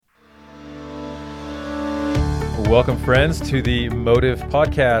Welcome, friends, to the Motive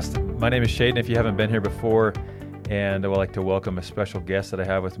Podcast. My name is Shaden, if you haven't been here before, and I would like to welcome a special guest that I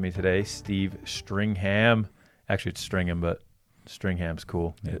have with me today, Steve Stringham. Actually, it's Stringham, but Stringham's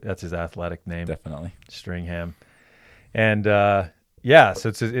cool. Yeah. That's his athletic name. Definitely. Stringham. And so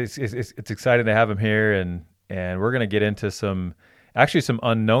it's exciting to have him here, and we're going to get into some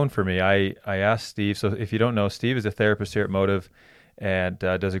unknown for me. I asked Steve, so if you don't know, Steve is a therapist here at Motive, and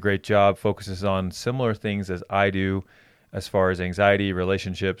does a great job, focuses on similar things as I do as far as anxiety,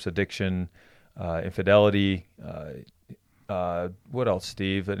 relationships, addiction, infidelity. What else,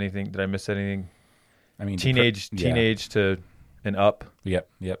 Steve? Anything? Did I miss anything? I mean, teenage to and up.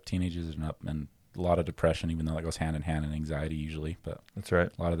 Yep. Teenagers and up, and a lot of depression, even though that goes hand in hand, and anxiety usually, but That's right.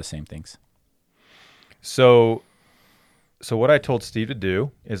 a lot of the same things. So what I told Steve to do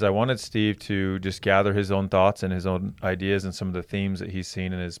is I wanted Steve to just gather his own thoughts and his own ideas and some of the themes that he's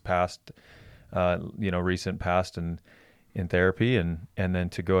seen in his past, recent past and in therapy, and then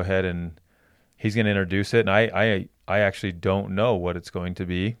to go ahead and he's going to introduce it. And I actually don't know what it's going to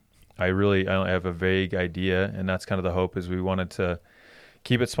be. I don't have a vague idea, and that's kind of the hope, is we wanted to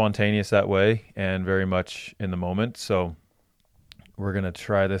keep it spontaneous that way and very much in the moment. So we're going to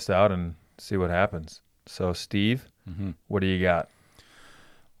try this out and see what happens. So Steve, what do you got?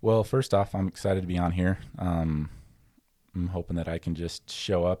 Well, first off, I'm excited to be on here. I'm hoping that I can just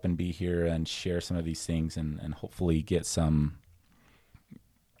show up and be here and share some of these things and hopefully get some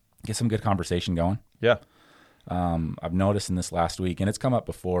good conversation going. Yeah. I've noticed in this last week, and it's come up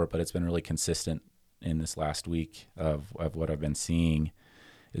before, but it's been really consistent in this last week of what I've been seeing,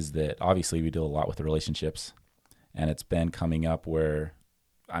 is that obviously we deal a lot with the relationships, and it's been coming up where,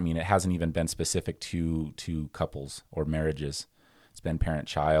 it hasn't even been specific to couples or marriages. It's been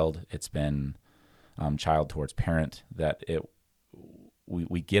parent-child. It's been child towards parent, that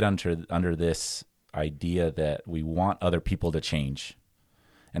we get under this idea that we want other people to change.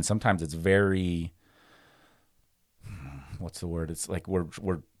 And sometimes it's very, what's the word? It's like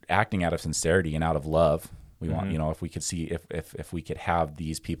we're acting out of sincerity and out of love. We want, if we could see, if we could have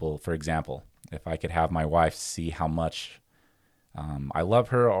these people, for example, if I could have my wife see how much I love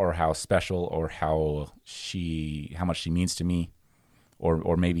her, or how special, or how much she means to me,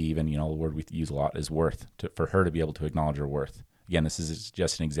 or maybe even, the word we use a lot is worth, for her to be able to acknowledge her worth. Again, this is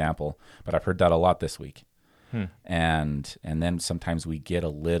just an example, but I've heard that a lot this week. And then sometimes we get a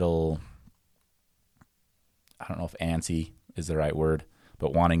little, I don't know if antsy is the right word,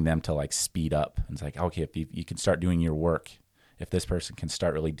 but wanting them to like speed up. And it's like, okay, if you can start doing your work, if this person can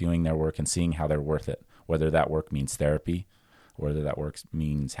start really doing their work and seeing how they're worth it, whether that work means therapy, whether that work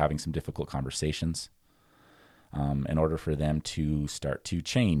means having some difficult conversations, in order for them to start to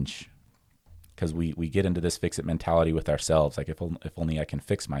change. Because we get into this fix-it mentality with ourselves, like if only I can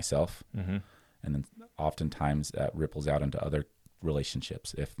fix myself. And then oftentimes that ripples out into other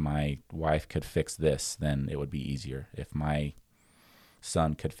relationships. If my wife could fix this, then it would be easier. If my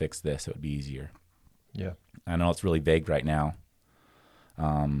son could fix this, it would be easier. Yeah. I know it's really vague right now.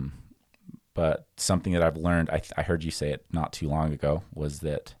 But something that I've learned, I heard you say it not too long ago, was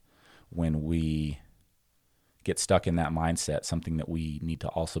that when we get stuck in that mindset, something that we need to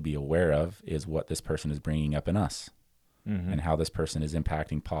also be aware of is what this person is bringing up in us, and how this person is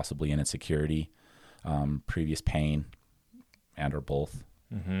impacting possibly an insecurity, previous pain, and or both,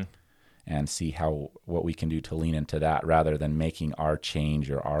 and see what we can do to lean into that, rather than making our change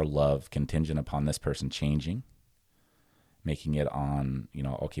or our love contingent upon this person changing. Making it on,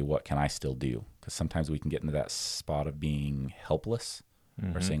 okay, what can I still do? Because sometimes we can get into that spot of being helpless,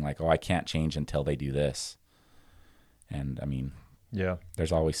 or saying like, oh, I can't change until they do this. And yeah,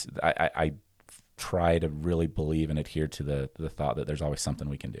 there's always, I try to really believe and adhere to the thought that there's always something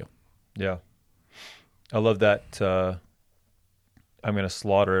we can do. Yeah. I love that. I'm going to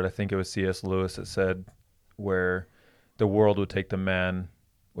slaughter it. I think it was C.S. Lewis that said, where the world would take the man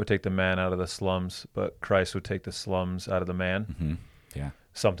out of the slums, but Christ would take the slums out of the man. Yeah.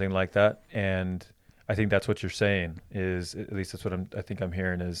 Something like that. And I think that's what you're saying, is, at least that's what I think I'm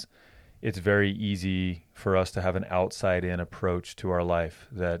hearing, is it's very easy for us to have an outside in approach to our life,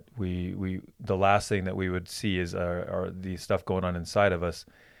 that we the last thing that we would see is our the stuff going on inside of us,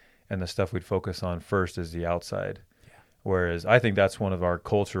 and the stuff we'd focus on first is the outside. Yeah. Whereas I think that's one of our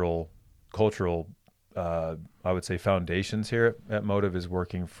cultural I would say foundations here at Motive, is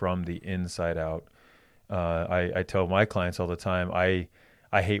working from the inside out. I tell my clients all the time,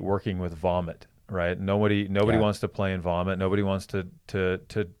 I hate working with vomit, right? Nobody wants to play in vomit. Nobody wants to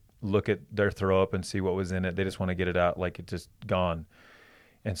look at their throw up and see what was in it. They just want to get it out like it's just gone.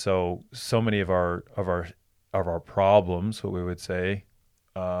 And so many of our problems, what we would say,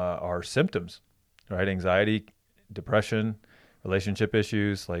 are symptoms, right? Anxiety depression, relationship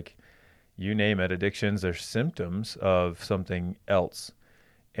issues, like you name it, addictions. They're symptoms of something else,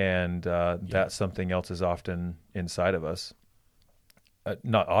 and that something else is often inside of us.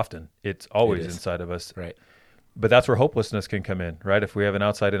 Not often; it's always inside of us. Right. But that's where hopelessness can come in, right? If we have an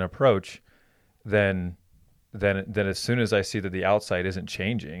outside-in approach, then as soon as I see that the outside isn't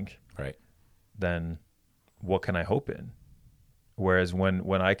changing, right, then what can I hope in? Whereas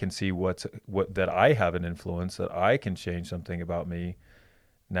when I can see what that I have an influence, that I can change something about me,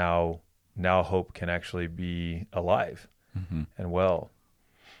 now hope can actually be alive and well.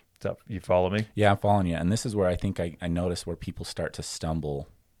 You follow me? Yeah, I'm following you. And this is where I think I notice where people start to stumble,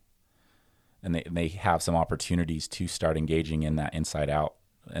 and they have some opportunities to start engaging in that inside out.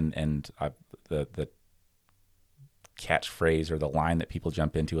 And the catchphrase or the line that people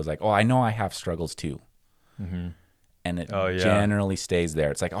jump into is like, "Oh, I know I have struggles too," and it generally stays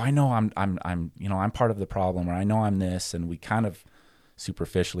there. It's like, "Oh, I know I'm I'm part of the problem," or "I know I'm this," and we kind of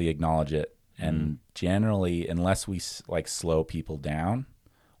superficially acknowledge it. And generally, unless we like slow people down,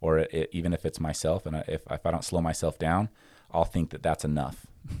 or even if it's myself, and if I don't slow myself down, I'll think that that's enough.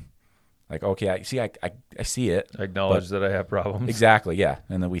 Like, okay, I see it. I acknowledge that I have problems. Exactly, yeah.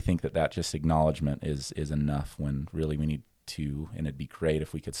 And then we think that just acknowledgement is enough, when really we need to, and it'd be great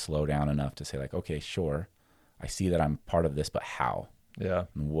if we could slow down enough to say like, okay, sure, I see that I'm part of this, but how? Yeah.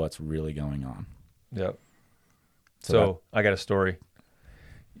 And what's really going on? Yep. So I got a story.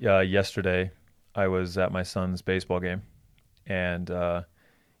 Yesterday, I was at my son's baseball game, and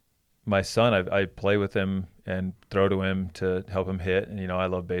my son, I play with him and throw to him to help him hit. And I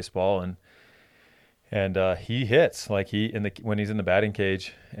love baseball, and he hits like when he's in the batting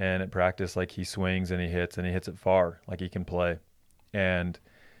cage and at practice, like he swings and he hits it far, like he can play. And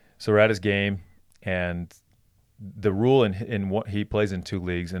so we're at his game, and the rule in what he plays in 2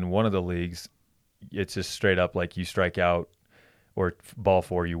 leagues. In one of the leagues, it's just straight up like you strike out, or ball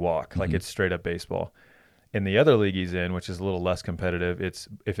 4 you walk, like it's straight up baseball. In the other league he's in, which is a little less competitive,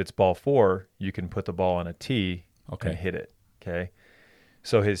 if it's ball 4, you can put the ball on a tee and hit it. Okay,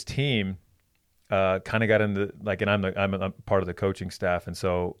 so his team kind of got into like, and I'm part of the coaching staff, and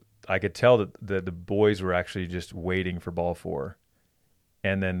so I could tell that the boys were actually just waiting for ball 4,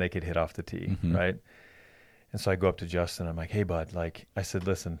 and then they could hit off the tee, right? And so I go up to Justin. I'm like, "Hey, bud," like I said,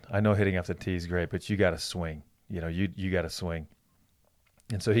 "Listen, I know hitting off the tee is great, but you got to swing. You got to swing."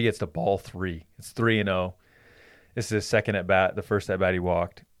 And so he gets to ball 3. It's 3-0. This is his second at bat. The first at bat he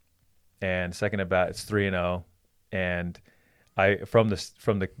walked, and second at bat it's 3-0. And I from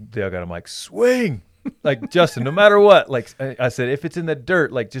the dugout, I'm like, "Swing!" Like, Justin, no matter what. Like I said, if it's in the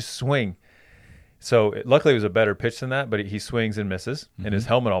dirt, like just swing. So luckily it was a better pitch than that, but he swings and misses, and his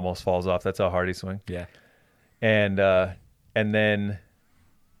helmet almost falls off. That's how hard he swings. Yeah. And then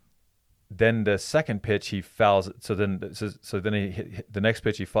the second pitch he fouls it. So then he hit, the next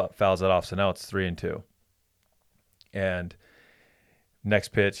pitch he fouls it off. So now it's 3-2. And next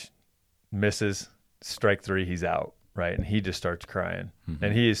pitch misses, strike 3, he's out, right? And he just starts crying.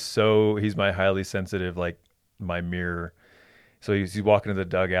 And he's my highly sensitive, like my mirror. So he's walking to the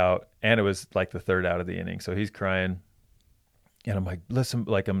dugout, and it was like the 3rd out of the inning. So he's crying. And I'm like, listen,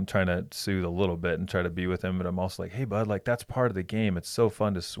 like I'm trying to soothe a little bit and try to be with him, but I'm also like, "Hey, bud, like that's part of the game. It's so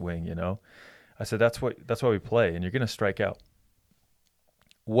fun to swing, I said, that's why we play, and you're going to strike out."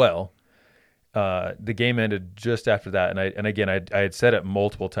 Well, the game ended just after that, and again, I had said it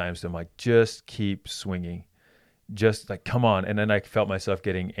multiple times to him, like, just keep swinging, just like, come on. And then I felt myself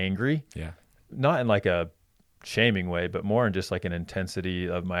getting angry, not in like a shaming way, but more in just like an intensity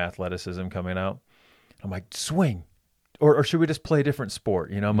of my athleticism coming out. I'm like, swing. Or should we just play a different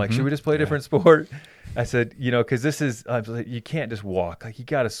sport? I'm like, should we just play a different sport? I said, because this is, I was like, you can't just walk. Like, you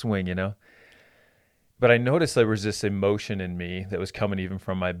got to swing, But I noticed there was this emotion in me that was coming even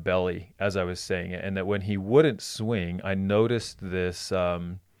from my belly as I was saying it. And that when he wouldn't swing, I noticed this,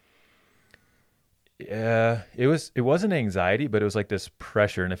 it wasn't anxiety, but it was like this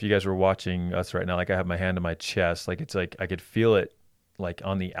pressure. And if you guys were watching us right now, like I have my hand on my chest, like it's like I could feel it like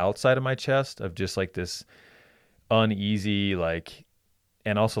on the outside of my chest, of just like this uneasy, like,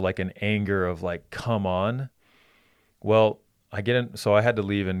 and also like an anger of like, come on. Well, I get in, so I had to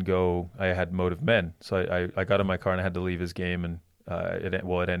leave and go. I had Motive Men, so I got in my car and I had to leave his game, and it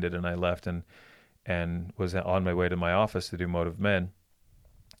ended, and I left and was on my way to my office to do Motive Men.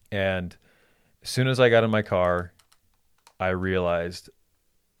 And as soon as I got in my car, I realized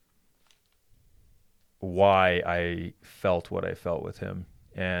why I felt what I felt with him.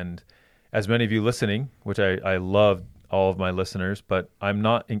 And as many of you listening, which I love all of my listeners, but I'm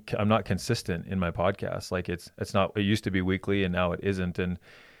not consistent in my podcast. Like it's not, it used to be weekly and now it isn't. And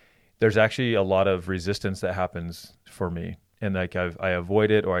there's actually a lot of resistance that happens for me. And like I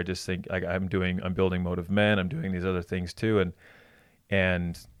avoid it, or I just think like I'm building Motive Men. I'm doing these other things too.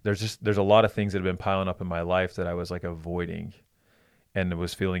 And there's a lot of things that have been piling up in my life that I was like avoiding and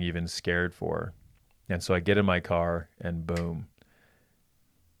was feeling even scared for. And so I get in my car and boom,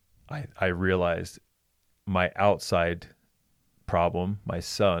 I realized my outside problem, my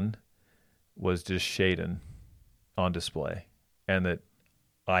son, was just Shaden on display, and that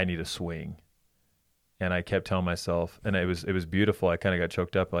I need a swing. And I kept telling myself, and it was beautiful. I kind of got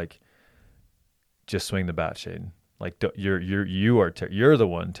choked up, like, just swing the bat, Shaden. Like, you're the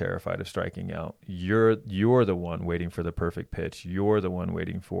one terrified of striking out. You're the one waiting for the perfect pitch. You're the one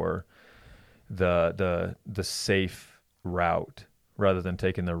waiting for the safe route, rather than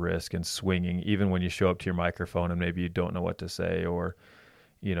taking the risk and swinging, even when you show up to your microphone and maybe you don't know what to say, or,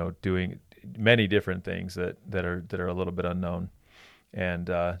 doing many different things that are a little bit unknown. And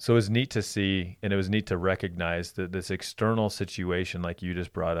so it was neat to see, and it was neat to recognize that this external situation, like you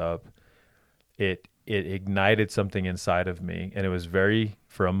just brought up, it ignited something inside of me. And it was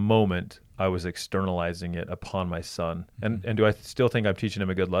for a moment, I was externalizing it upon my son. And do I still think I'm teaching him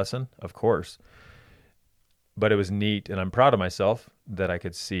a good lesson? Of course. But it was neat, and I'm proud of myself that I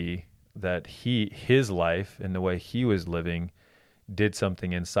could see that his life and the way he was living did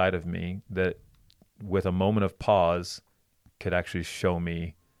something inside of me that, with a moment of pause, could actually show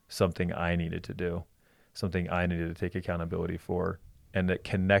me something I needed to do, something I needed to take accountability for, and that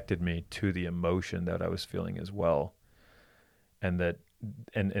connected me to the emotion that I was feeling as well. And that,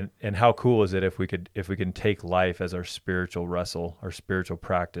 and how cool is it if we can take life as our spiritual wrestle, our spiritual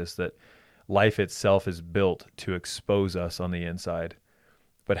practice, that life itself is built to expose us on the inside.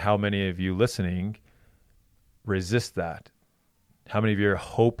 But how many of you listening resist that? How many of you are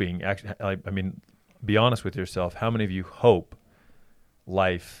hoping, be honest with yourself, how many of you hope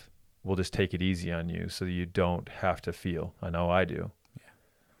life will just take it easy on you so that you don't have to feel? I know I do.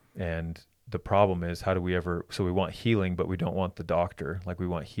 Yeah. And the problem is, so we want healing, but we don't want the doctor. Like, we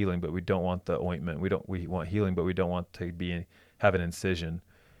want healing, but we don't want the ointment. We want healing, but we don't want to have an incision.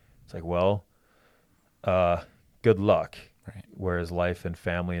 It's like, well, good luck. Right. Whereas life and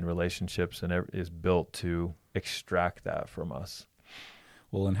family and relationships is built to extract that from us.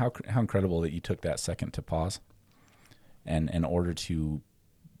 Well, and how incredible that you took that second to pause, and in order to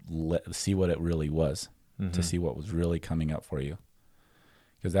see what it really was, to see what was really coming up for you.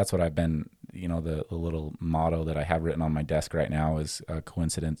 Because that's what I've been, the little motto that I have written on my desk right now is a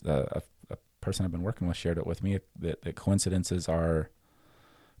coincidence. A person I've been working with shared it with me, that coincidences are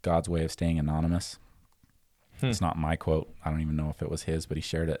God's way of staying anonymous. It's not my quote. I don't even know if it was his, but he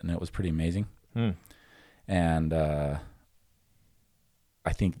shared it, and it was pretty amazing. And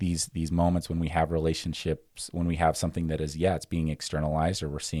I think these moments when we have relationships, when we have something that is, it's being externalized, or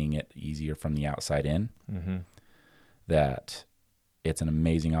we're seeing it easier from the outside in, that it's an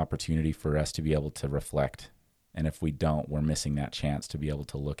amazing opportunity for us to be able to reflect. And if we don't, we're missing that chance to be able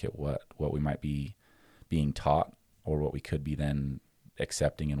to look at what we might be being taught, or what we could be then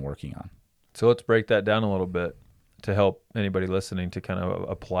accepting and working on. So let's break that down a little bit to help anybody listening to kind of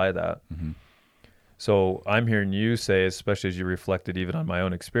apply that. So I'm hearing you say, especially as you reflected even on my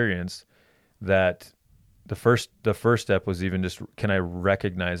own experience, that the first step was even just, can I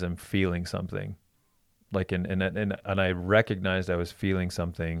recognize I'm feeling something? Like, and I recognized I was feeling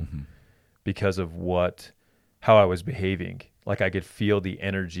something because of how I was behaving. Like, I could feel the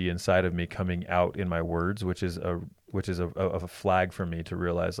energy inside of me coming out in my words, which is a flag for me to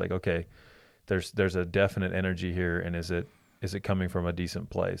realize, like, okay, there's a definite energy here, and is it coming from a decent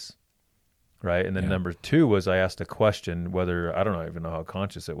place, right? And then number two was, I asked a question, whether, I don't even know how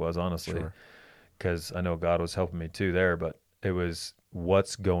conscious it was, honestly, because I know God was helping me too there, but it was,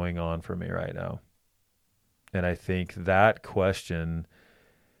 what's going on for me right now? And I think that question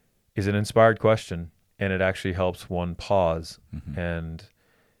is an inspired question, and it actually helps one pause. And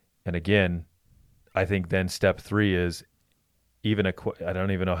again, I think then step 3 is I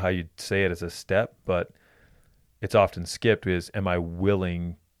don't even know how you'd say it as a step, but it's often skipped, is, am I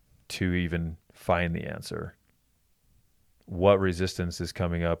willing to even find the answer? What resistance is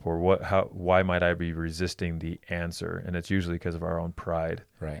coming up, or why might I be resisting the answer? And it's usually because of our own pride.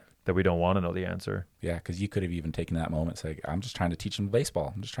 Right. That we don't want to know the answer. Yeah, because you could have even taken that moment and say, I'm just trying to teach him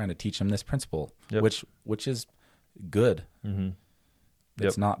baseball. I'm just trying to teach him this principle, which is good.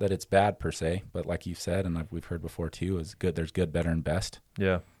 It's not that it's bad per se, but like you said, and we've heard before too, is good. There's good, better, and best.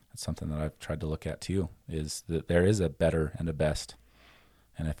 Yeah. That's something that I've tried to look at too, is that there is a better and a best.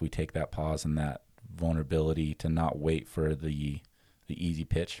 And if we take that pause and that vulnerability to not wait for the easy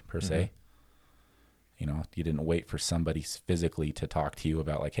pitch per se, You know, you didn't wait for somebody physically to talk to you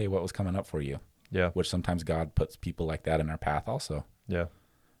about like, hey, what was coming up for you? Yeah. Which sometimes God puts people like that in our path also. Yeah.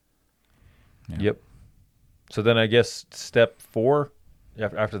 Yeah. Yep. So then I guess step 4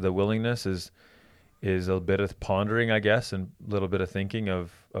 after the willingness is a bit of pondering, I guess, and a little bit of thinking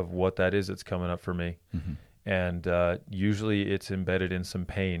of what that is that's coming up for me. Mm-hmm. And usually it's embedded in some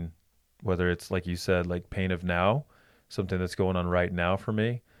pain, whether it's like you said, like pain of now, something that's going on right now for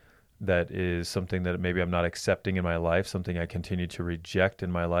me, that is something that maybe I'm not accepting in my life, something I continue to reject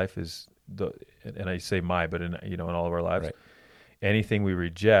in my life is and I say but in, in all of our lives, Right. Anything we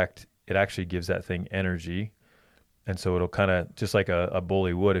reject, it actually gives that thing energy. And so it'll kind of, just like a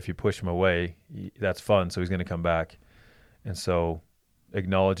bully would, if you push him away, that's fun. So he's going to come back. And so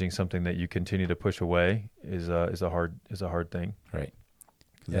acknowledging something that you continue to push away is a hard thing. Right.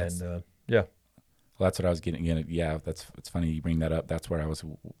 And yeah. Well, that's what I was getting at. Yeah, it's funny you bring that up. That's where I was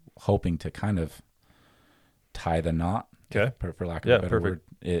hoping to kind of tie the knot. Okay. For lack of a better perfect. word,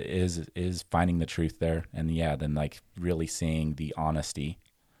 is finding the truth there, and then like really seeing the honesty,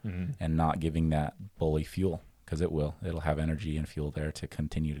 and not giving that bully fuel, because it'll have energy and fuel there to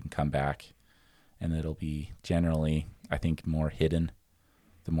continue to come back, and it'll be generally, I think, more hidden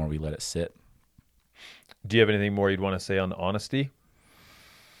the more we let it sit. Do you have anything more you'd want to say on the honesty?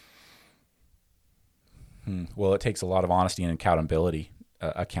 Well, it takes a lot of honesty and accountability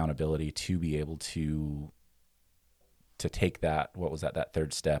to be able to take that, what was that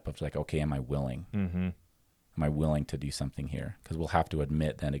third step of like, okay, am I willing? Mm-hmm. Am I willing to do something here? Because we'll have to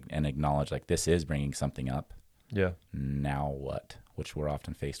admit and acknowledge like this is bringing something up. Yeah. Now what? Which we're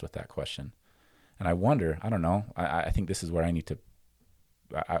often faced with that question. And I wonder, I don't know, I think this is where I need to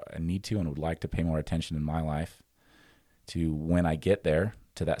and would like to pay more attention in my life to when I get there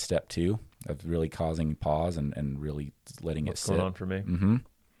to that step 2 of really causing pause and really letting What's it sit. going on for me?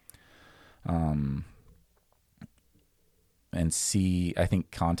 Mm-hmm. And see, I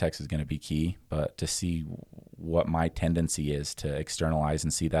think context is going to be key, but to see what my tendency is to externalize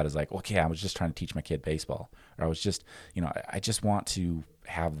and see that as like, okay, I was just trying to teach my kid baseball, or I was just, I just want to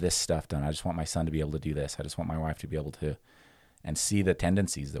have this stuff done. I just want my son to be able to do this. I just want my wife to be able to, and see the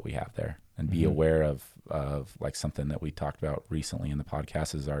tendencies that we have there and be aware of like something that we talked about recently in the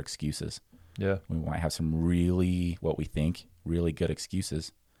podcast is our excuses. Yeah. We might have some really, what we think, really good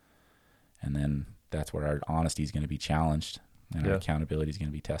excuses. And then that's where our honesty is going to be challenged and our accountability is going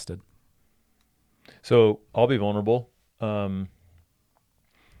to be tested. So I'll be vulnerable,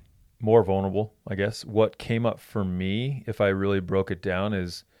 more vulnerable, I guess. What came up for me, if I really broke it down,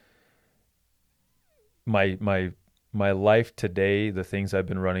 is my life today, the things I've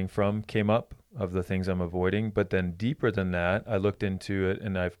been running from came up, of the things I'm avoiding. But then deeper than that, I looked into it,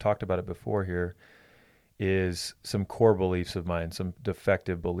 and I've talked about it before here, is some core beliefs of mine, some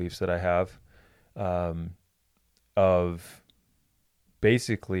defective beliefs that I have, of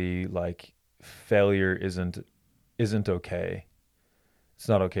basically like failure isn't okay. It's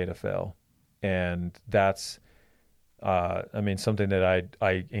not okay to fail. And that's, something that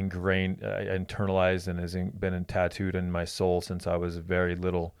I ingrained, I internalized, and has been tattooed in my soul since I was very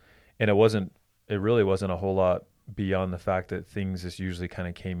little. And it really wasn't a whole lot beyond the fact that things just usually kind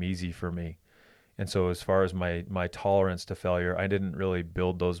of came easy for me. And so as far as my tolerance to failure, I didn't really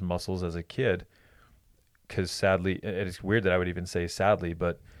build those muscles as a kid, because sadly, it's weird that I would even say sadly,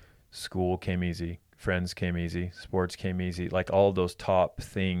 but school came easy, friends came easy, sports came easy. Like all of those top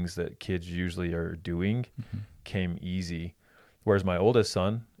things that kids usually are doing came easy. Whereas my oldest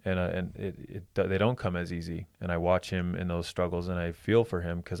son, they don't come as easy. And I watch him in those struggles, and I feel for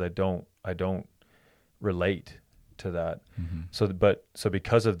him because I don't relate to that. So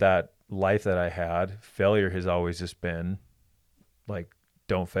because of that life that I had, failure has always just been like,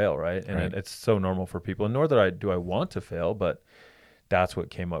 don't fail, right? And it's so normal for people. And nor do I want to fail, but that's what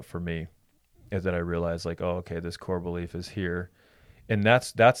came up for me, is that I realized like, oh, okay, this core belief is here. And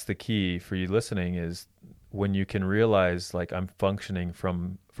that's the key for you listening, is when you can realize like I'm functioning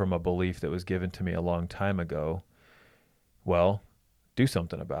from a belief that was given to me a long time ago. Well, do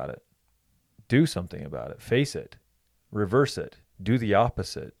something about it. Do something about it. Face it. Reverse it. Do the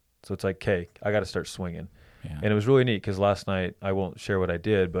opposite. So it's like, okay, I got to start swinging. Yeah. And it was really neat because last night, I won't share what I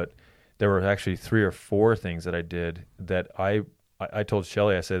did, but there were actually 3 or 4 things that I did that I told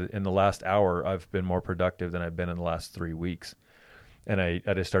Shelly, I said, in the last hour, I've been more productive than I've been in the last 3 weeks. And I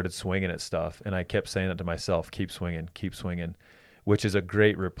just started swinging at stuff. And I kept saying it to myself, keep swinging, which is a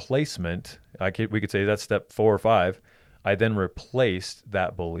great replacement. We could say that's step 4 or 5. I then replaced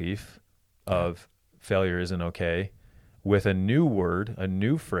that belief of failure isn't okay with a new word, a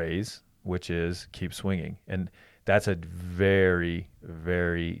new phrase, which is keep swinging. And that's a very,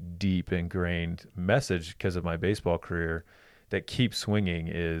 very deep ingrained message because of my baseball career. That keep swinging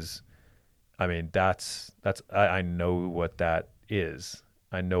is, I mean, I know what that is.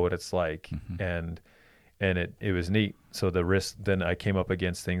 I know what it's like. And it was neat. So the risk, then I came up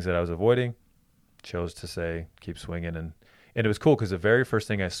against things that I was avoiding, chose to say, keep swinging. And it was cool because the very first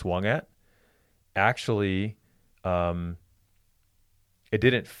thing I swung at, actually, it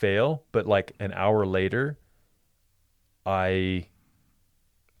didn't fail, but like an hour later, I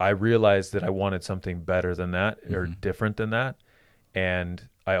realized that I wanted something better than that or different than that. And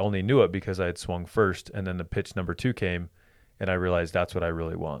I only knew it because I had swung first, and then the pitch number 2 came, and I realized that's what I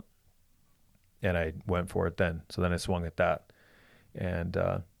really want. And I went for it then. So then I swung at that. And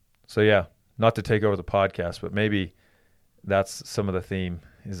so, yeah, not to take over the podcast, but maybe that's some of the theme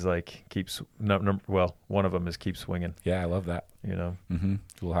is like one of them is keep swinging. Yeah, I love that. You know?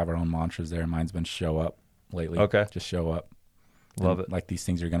 We'll have our own mantras there. Mine's been show up lately. Okay. Just show up. Love it. Like these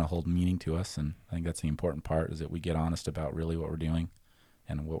things are going to hold meaning to us. And I think that's the important part is that we get honest about really what we're doing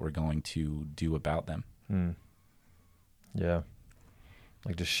and what we're going to do about them. Yeah.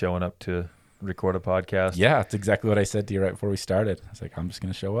 Like just showing up to record a podcast. Yeah, that's exactly what I said to you right before we started. I was like, I'm just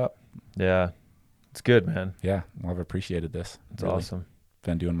going to show up. Yeah. It's good, man. Yeah. Well, I've appreciated this. It's really awesome.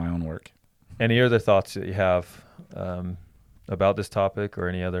 Been doing my own work. Any other thoughts that you have about this topic or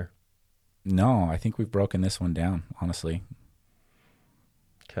any other? No, I think we've broken this one down, honestly.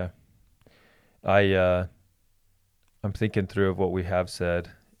 Okay. I'm thinking through of what we have said.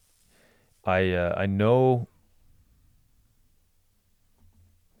 I know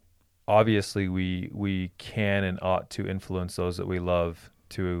obviously we can and ought to influence those that we love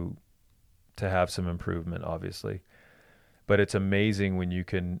to have some improvement, obviously. But it's amazing when you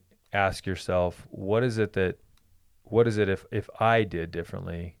can ask yourself, what is it if I did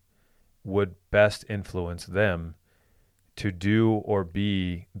differently would best influence them to do or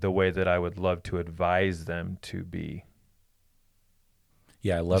be the way that I would love to advise them to be.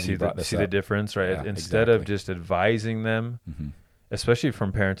 Yeah, I love you brought this up. See the difference, right? Yeah, Instead of just advising them, especially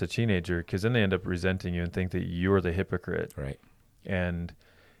from parent to teenager, because then they end up resenting you and think that you're the hypocrite. Right. And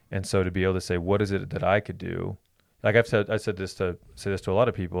so to be able to say, what is it that I could do? Like I said this to a lot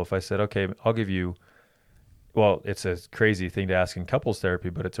of people. If I said, okay, I'll give you, well, it's a crazy thing to ask in couples therapy,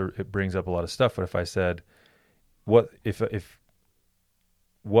 but it brings up a lot of stuff. But if I said, what if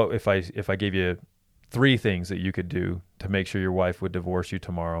I gave you 3 things that you could do to make sure your wife would divorce you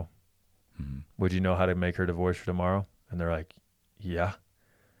tomorrow, would you know how to make her divorce you tomorrow? And they're like, yeah.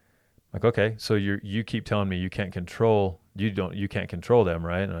 Like, okay, so you keep telling me you can't control them,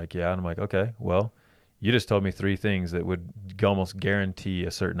 right? And I'm like, yeah. And I'm like, okay, well, you just told me 3 things that would almost guarantee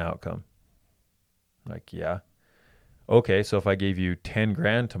a certain outcome. I'm like, yeah. Okay, so if I gave you 10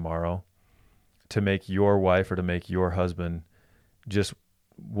 grand tomorrow to make your wife or to make your husband just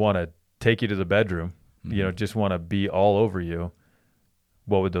want to take you to the bedroom, just want to be all over you,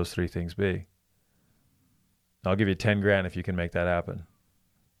 what would those 3 things be? I'll give you 10 grand if you can make that happen.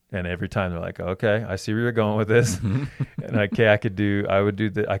 And every time they're like, okay, I see where you're going with this. And okay, I could do,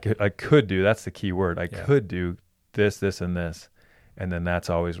 that's the key word. I could do this, and this. And then that's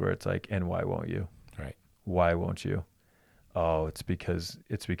always where it's like, and why won't you? Right. Why won't you? Oh, it's because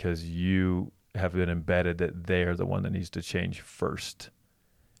you have been embedded that they are the one that needs to change first.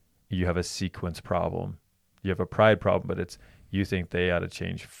 You have a sequence problem. You have a pride problem, but it's, you think they ought to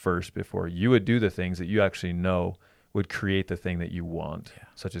change first before you would do the things that you actually know would create the thing that you want,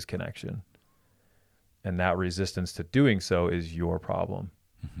 such as connection. And that resistance to doing so is your problem.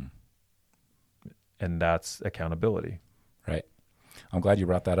 And that's accountability. Right. I'm glad you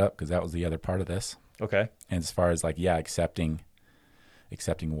brought that up because that was the other part of this. Okay. And as far as like, accepting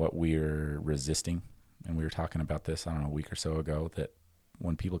what we're resisting. And we were talking about this, a week or so ago, that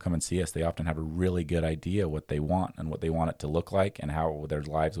when people come and see us, they often have a really good idea what they want and what they want it to look like and how their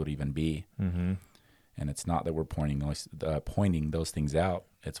lives would even be. And it's not that we're pointing those things out.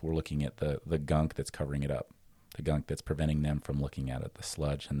 It's we're looking at the gunk that's covering it up, the gunk that's preventing them from looking at it, the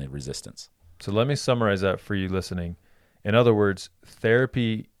sludge and the resistance. So let me summarize that for you listening. In other words,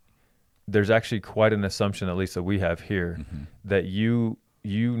 therapy, there's actually quite an assumption, at least that we have here, that you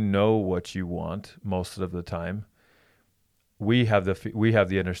know what you want most of the time. We have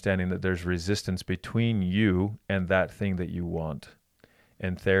the understanding that there's resistance between you and that thing that you want.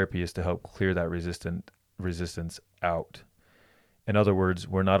 And therapy is to help clear that resistance out. In other words,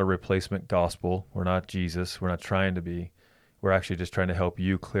 we're not a replacement gospel. We're not Jesus. We're not trying to be. We're actually just trying to help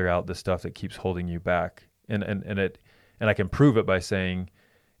you clear out the stuff that keeps holding you back. And I can prove it by saying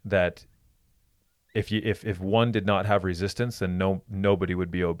that if one did not have resistance, then nobody would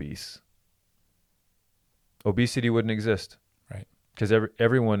be obese. obesity wouldn't exist. Right. Because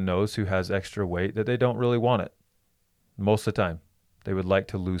everyone knows who has extra weight that they don't really want it. Most of the time, they would like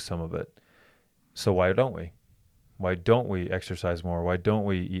to lose some of it. So why don't we? Why don't we exercise more? Why don't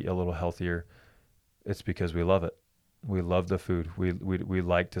we eat a little healthier? It's because we love it. We love the food. We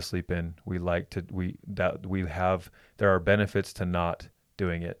like to sleep in. There are benefits to not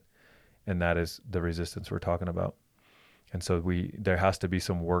doing it. And that is the resistance we're talking about. And so there has to be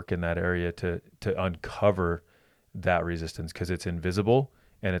some work in that area to uncover that resistance, because it's invisible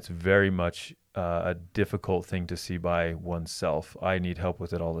and it's very much a difficult thing to see by oneself. I need help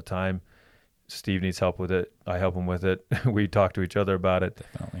with it all the time. Steve needs help with it. I help him with it. We talk to each other about it.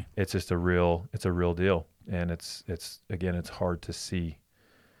 Definitely. It's just a real deal. And it's hard to see.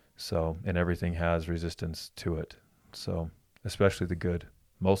 So, and everything has resistance to it. So, especially the good,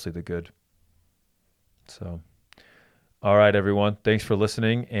 mostly the good. So, all right, everyone. Thanks for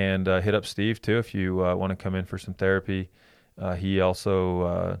listening, and hit up Steve too if you want to come in for some therapy. He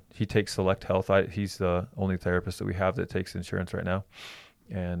also he takes Select Health. He's the only therapist that we have that takes insurance right now,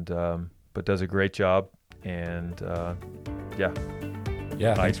 and but does a great job. And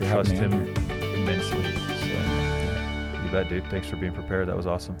thanks for trust having me him immensely. So, you bet, dude. Thanks for being prepared. That was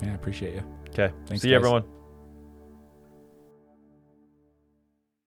awesome. Yeah, I appreciate you. Okay. Thanks, See you, guys. everyone.